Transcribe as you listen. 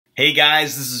Hey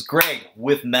guys, this is Greg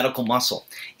with Medical Muscle,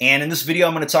 and in this video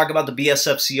I'm going to talk about the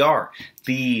BSFCR,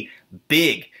 the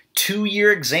big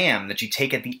 2-year exam that you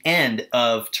take at the end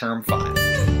of Term 5.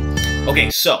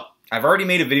 Okay, so I've already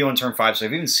made a video on Term 5, so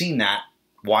if you haven't seen that,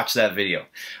 watch that video.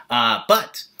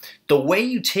 But the way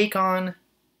you take on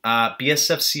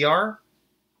BSFCR,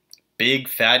 big,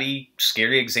 fatty,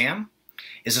 scary exam,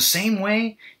 is the same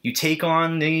way you take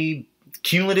on the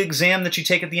cumulative exam that you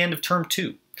take at the end of Term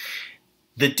 2.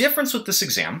 The difference with this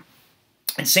exam,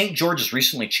 and St. George has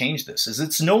recently changed this, is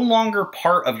it's no longer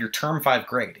part of your Term 5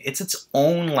 grade. It's its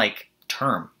own,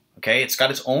 term, okay? It's got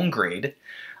its own grade,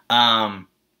 and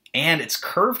it's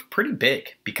curved pretty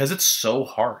big because it's so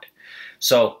hard.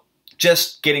 So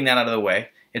just getting that out of the way,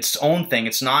 it's its own thing.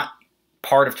 It's not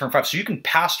part of Term 5. So you can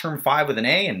pass Term 5 with an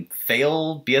A and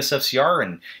fail BSFCR,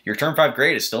 and your Term 5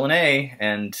 grade is still an A,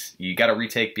 and you got to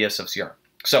retake BSFCR.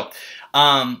 So,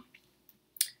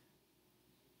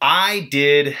 I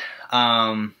did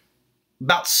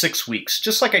about 6 weeks,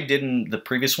 just like I did in the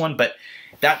previous one, but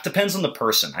that depends on the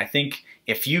person. I think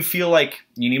if you feel like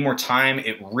you need more time,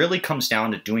 it really comes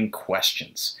down to doing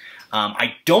questions.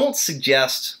 I don't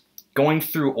suggest going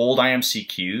through old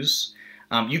IMCQs.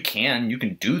 You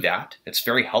can do that. It's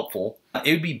very helpful.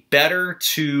 It would be better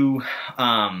to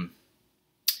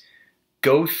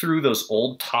go through those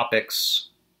old topics,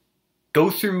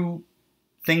 go through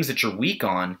things that you're weak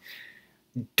on,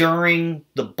 during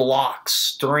the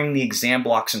blocks, during the exam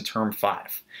blocks in Term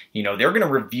 5. You know, they're going to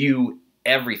review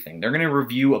everything. They're going to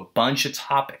review a bunch of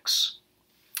topics.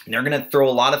 And they're going to throw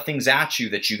a lot of things at you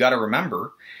that you got to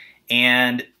remember.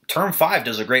 And Term 5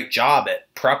 does a great job at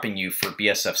prepping you for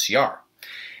BSFCR.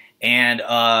 And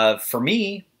for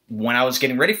me, when I was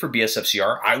getting ready for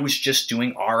BSFCR, I was just doing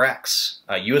RX,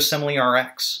 USMLE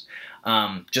RX,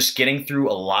 just getting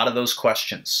through a lot of those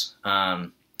questions.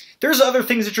 There's other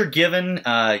things that you're given.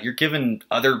 You're given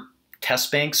other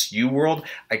test banks, UWorld.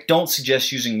 I don't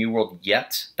suggest using UWorld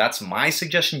yet. That's my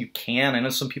suggestion. You can. I know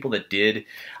some people that did.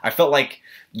 I felt like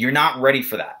you're not ready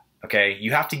for that. Okay,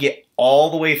 you have to get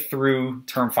all the way through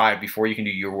Term 5 before you can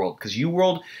do UWorld, because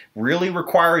UWorld really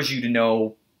requires you to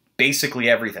know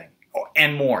basically everything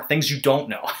and more, things you don't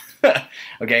know.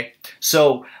 Okay,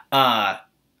 so I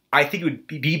think it would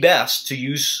be best to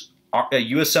use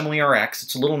USMLE RX.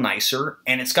 It's a little nicer,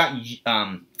 and it's got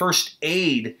first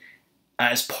aid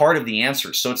as part of the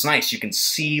answers. So it's nice. You can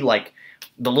see like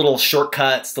the little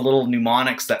shortcuts, the little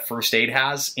mnemonics that first aid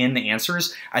has in the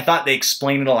answers. I thought they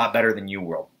explained it a lot better than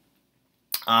UWorld.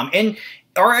 And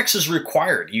RX is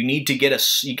required. You need to get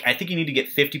I think you need to get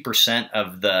 50%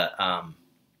 of the,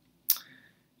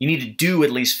 you need to do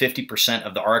at least 50%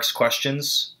 of the RX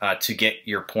questions to get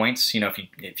your points. You know,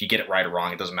 if you get it right or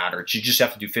wrong, it doesn't matter. You just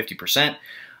have to do 50%.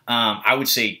 I would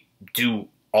say do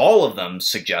all of them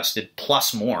suggested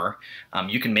plus more.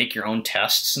 You can make your own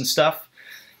tests and stuff.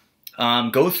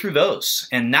 Go through those,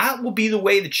 and that will be the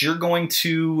way that you're going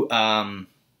to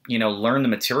you know, learn the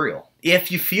material.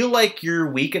 If you feel like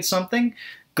you're weak at something,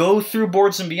 go through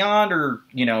Boards and Beyond, or,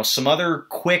 you know, some other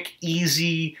quick,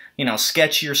 easy, you know,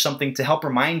 sketchy or something to help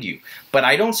remind you. But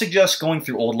I don't suggest going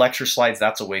through old lecture slides.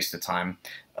 That's a waste of time,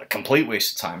 a complete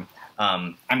waste of time.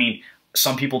 I mean,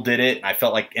 some people did it. I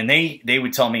felt like, and they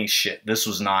would tell me, shit, this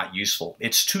was not useful.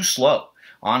 It's too slow,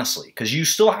 honestly, because you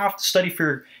still have to study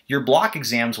for your block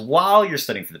exams while you're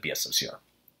studying for the BSFCR.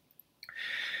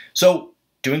 So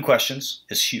doing questions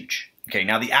is huge. Okay,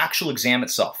 now the actual exam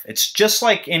itself, it's just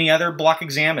like any other block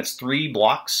exam. It's 3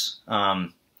 blocks.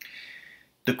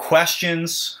 The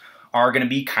questions are going to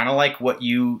be kind of like what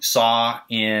you saw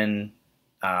in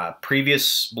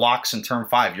previous blocks in Term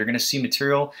 5. You're going to see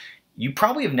material you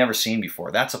probably have never seen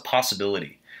before. That's a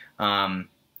possibility. While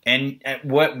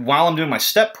I'm doing my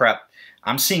step prep,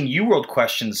 I'm seeing UWorld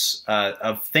questions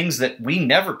of things that we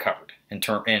never covered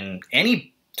in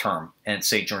any term at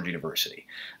St. George University.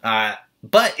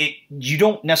 But you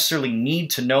don't necessarily need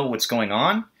to know what's going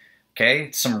on, okay?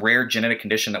 It's some rare genetic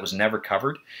condition that was never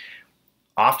covered.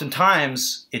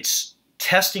 Oftentimes, it's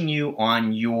testing you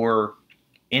on your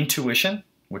intuition,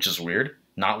 which is weird,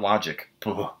 not logic,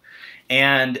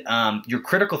 and your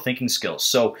critical thinking skills.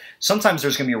 So sometimes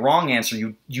there's going to be a wrong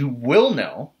answer you will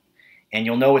know, and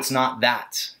you'll know it's not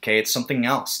that, okay? It's something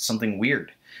else, it's something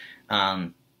weird.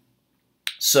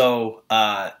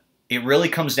 It really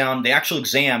comes down, the actual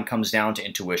exam comes down to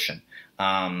intuition.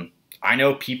 I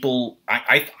know people,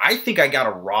 I think I got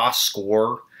a raw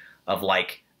score of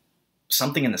like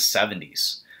something in the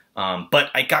 70s. But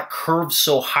I got curved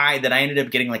so high that I ended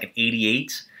up getting like an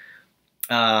 88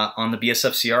 on the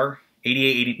BSFCR.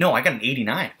 88, 80, no, I got an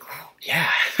 89.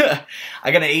 Yeah,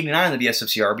 I got an 89 on the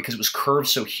BSFCR because it was curved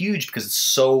so huge because it's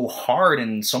so hard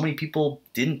and so many people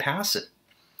didn't pass it.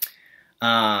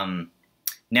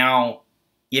 Now,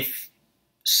 if,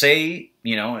 say,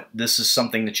 you know, this is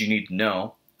something that you need to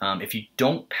know, if you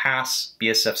don't pass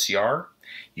BSFCR,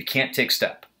 you can't take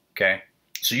STEP, okay?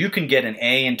 So you can get an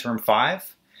A in term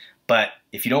 5, but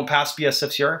if you don't pass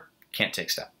BSFCR, you can't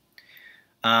take STEP.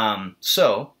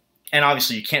 And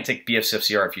obviously you can't take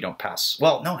BSFCR if you don't pass.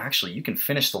 Well, no, actually, you can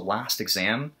finish the last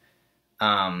exam.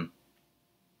 You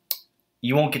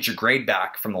won't get your grade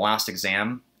back from the last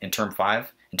exam in term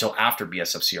 5 until after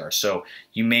BSFCR. So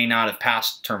you may not have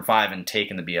passed term 5 and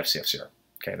taken the BSFCR.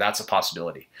 Okay, that's a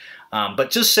possibility. But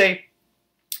just say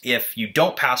if you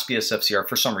don't pass BSFCR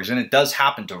for some reason, it does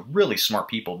happen to really smart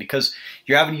people because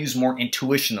you're having to use more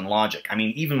intuition than logic. I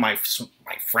mean, even my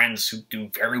friends who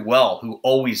do very well, who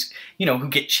always, you know, who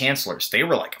get chancellors, they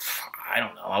were like, I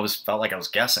don't know, I felt like I was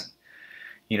guessing.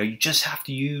 You know, you just have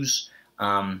to use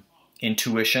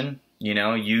intuition. You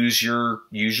know, use your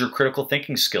critical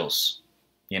thinking skills.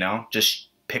 You know, just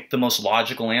pick the most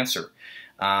logical answer.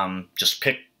 Just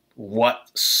pick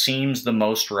what seems the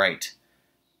most right.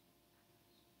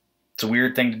 It's a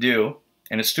weird thing to do,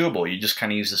 and it's doable. You just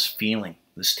kind of use this feeling,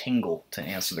 this tingle to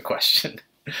answer the question.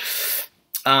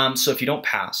 So if you don't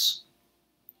pass,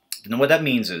 then what that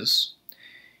means is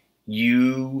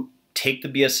you take the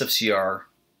BSFCR,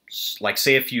 like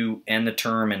say if you end the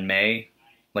term in May,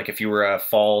 like if you were a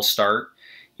fall start,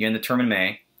 you end the term in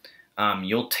May,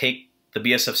 you'll take the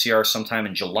BSFCR sometime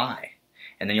in July,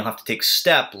 and then you'll have to take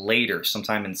STEP later,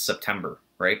 sometime in September,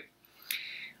 right?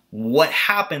 What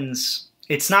happens,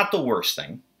 it's not the worst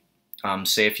thing.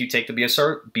 Say if you take the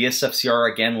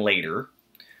BSFCR again later,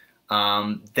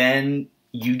 then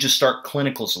you just start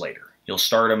clinicals later. You'll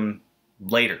start them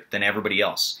later than everybody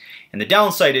else. And the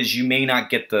downside is you may not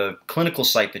get the clinical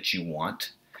site that you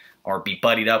want or be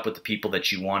buddied up with the people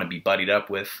that you want to be buddied up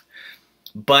with.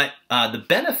 But the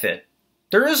benefit,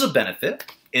 there is a benefit,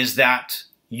 is that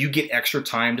you get extra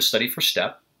time to study for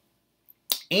STEP.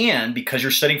 And because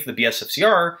you're studying for the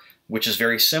BSFCR, which is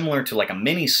very similar to like a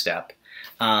mini STEP,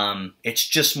 it's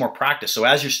just more practice. So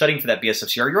as you're studying for that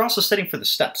BSFCR, you're also studying for the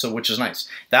STEP, so which is nice.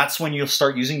 That's when you'll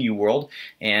start using UWorld,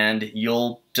 and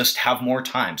you'll just have more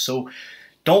time. So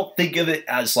don't think of it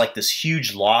as like this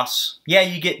huge loss. Yeah,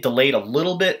 you get delayed a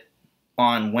little bit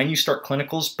on when you start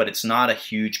clinicals, but it's not a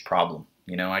huge problem.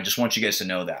 You know, I just want you guys to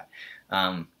know that.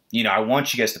 You know, I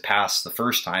want you guys to pass the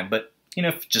first time, but you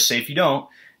know, just say if you don't,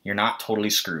 you're not totally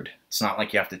screwed. It's not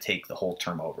like you have to take the whole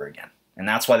term over again. And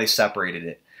that's why they separated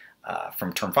it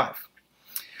from term 5.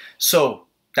 So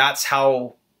that's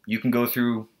how you can go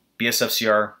through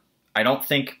BSFCR. I don't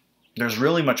think there's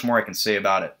really much more I can say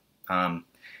about it.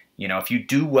 You know, if you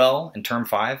do well in term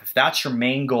 5, if that's your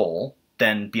main goal,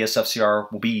 then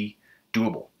BSFCR will be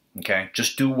doable. Okay,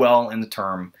 just do well in the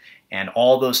term, and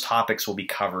all those topics will be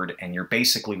covered, and you're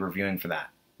basically reviewing for that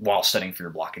while studying for your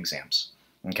block exams.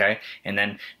 Okay, and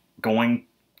then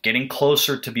getting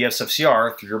closer to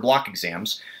BSFCR through your block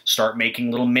exams, start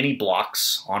making little mini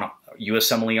blocks on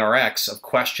USMLE-RX of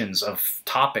questions of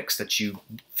topics that you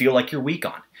feel like you're weak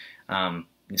on.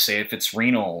 Say if it's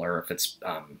renal or if it's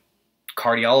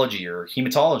cardiology or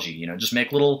hematology, you know, just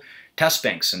make little test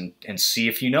banks and see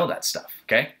if you know that stuff,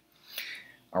 okay?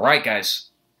 All right, guys.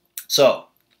 So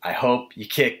I hope you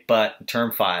kick butt in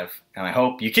term 5, and I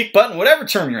hope you kick butt in whatever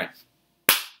term you're in.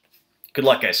 Good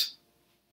luck, guys.